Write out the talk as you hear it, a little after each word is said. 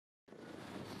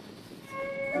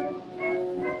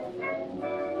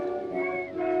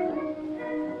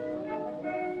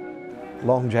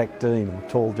Long Jack Dean,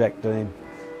 tall Jack Dean,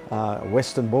 a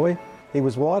Weston boy. He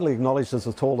was widely acknowledged as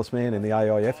the tallest man in the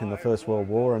AIF in the First World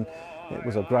War, and it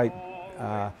was a great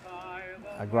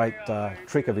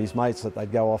trick of his mates that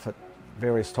they'd go off at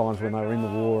various times when they were in the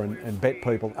war and bet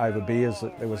people over beers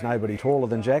that there was nobody taller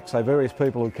than Jack. So various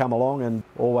people would come along, and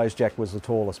always Jack was the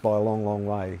tallest by a long, long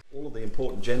way. All of the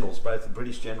important generals, both the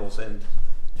British generals and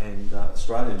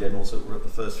Australian generals that were at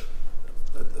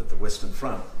the Western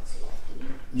Front,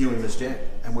 knew him as Jack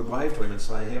and would wave to him and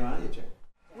say, "How are you, Jack?"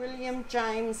 William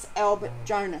James Albert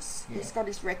Jonas. He's got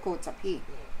his records up here.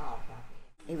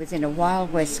 He was in a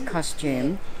Wild West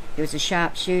costume. He was a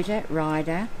sharpshooter,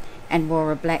 rider, and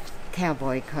wore a black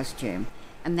cowboy costume.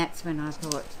 And that's when I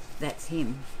thought, that's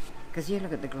him. Because you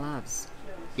look at the gloves.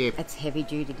 Yep. It's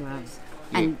heavy-duty gloves.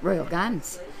 Yep. And real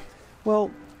guns.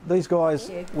 Well, these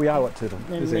guys, we owe it to them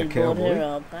as our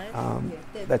cowboy.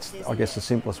 That's, I guess, the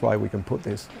simplest way we can put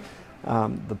this.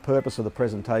 The purpose of the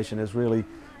presentation is really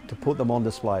to put them on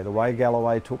display. The way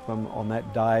Galloway took them on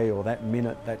that day or that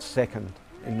minute, that second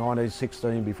in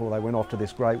 1916 before they went off to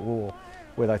this great war,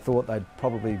 where they thought they'd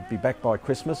probably be back by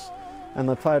Christmas, and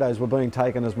the photos were being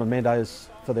taken as mementos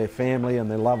for their family and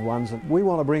their loved ones. And we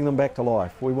want to bring them back to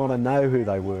life. We want to know who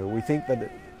they were. We think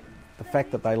that the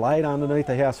fact that they laid underneath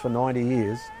the house for 90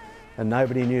 years and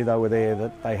nobody knew they were there,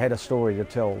 that they had a story to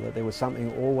tell, that there was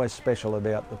something always special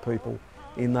about the people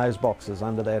in those boxes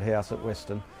under that house at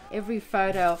Weston. Every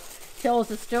photo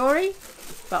tells a story,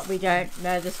 but we don't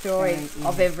know the story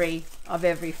of every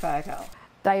photo.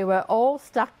 They were all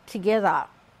stuck together.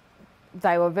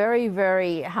 They were very,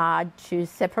 very hard to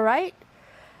separate.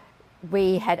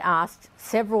 We had asked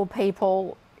several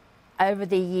people over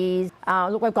the years,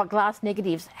 look, we've got glass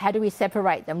negatives, how do we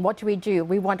separate them? What do?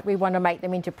 We want to make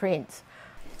them into prints.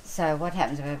 So what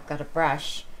happens is we've got a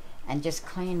brush and just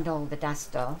cleaned all the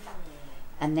dust off,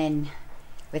 and then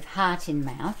with heart in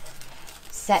mouth,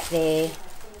 sat there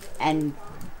and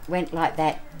went like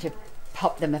that to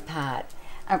pop them apart.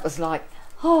 And it was like,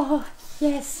 oh,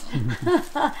 yes.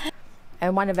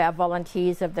 And one of our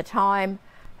volunteers of the time,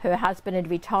 her husband had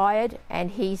retired,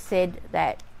 and he said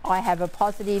that I have a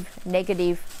positive,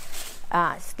 negative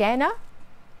scanner.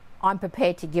 I'm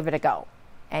prepared to give it a go.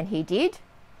 And he did.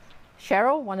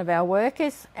 Cheryl, one of our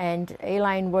workers, and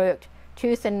Elaine worked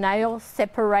tooth and nail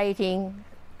separating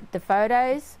the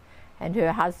photos, and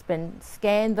her husband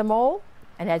scanned them all,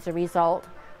 and as a result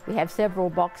we have several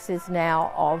boxes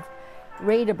now of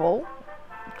readable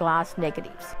glass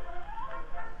negatives.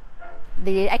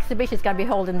 The exhibition is going to be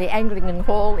held in the Anglican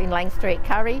Hall in Lang Street,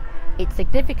 Curry. It's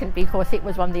significant because it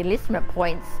was one of the enlistment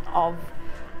points of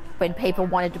when people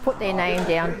wanted to put their name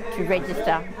down to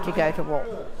register to go to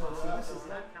war.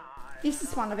 This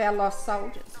is one of our lost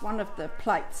soldiers, one of the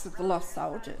plates of the lost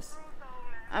soldiers.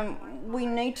 We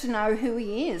need to know who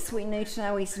he is. We need to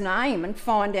know his name and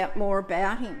find out more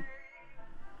about him.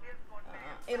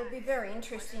 It'll be very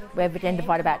interesting. We've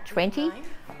identified about 20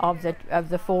 of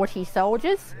the 40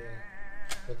 soldiers.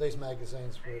 But these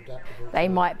magazines were adaptable. They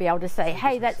might be able to say,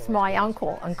 hey, that's my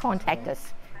uncle, and contact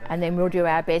us. And then we'll do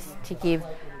our best to give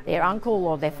their uncle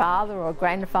or their father or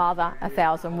grandfather a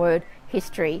 1,000-word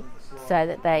history so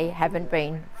that they haven't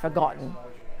been forgotten.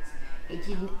 He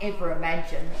didn't ever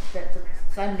imagine that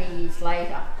so many years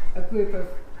later a group of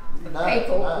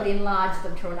people would enlarge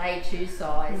them to an A2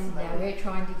 size. Now we're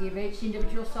trying to give each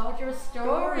individual soldier a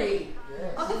story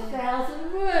of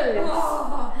 1,000 words.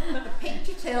 Oh, the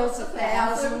picture tells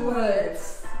 1,000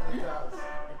 words.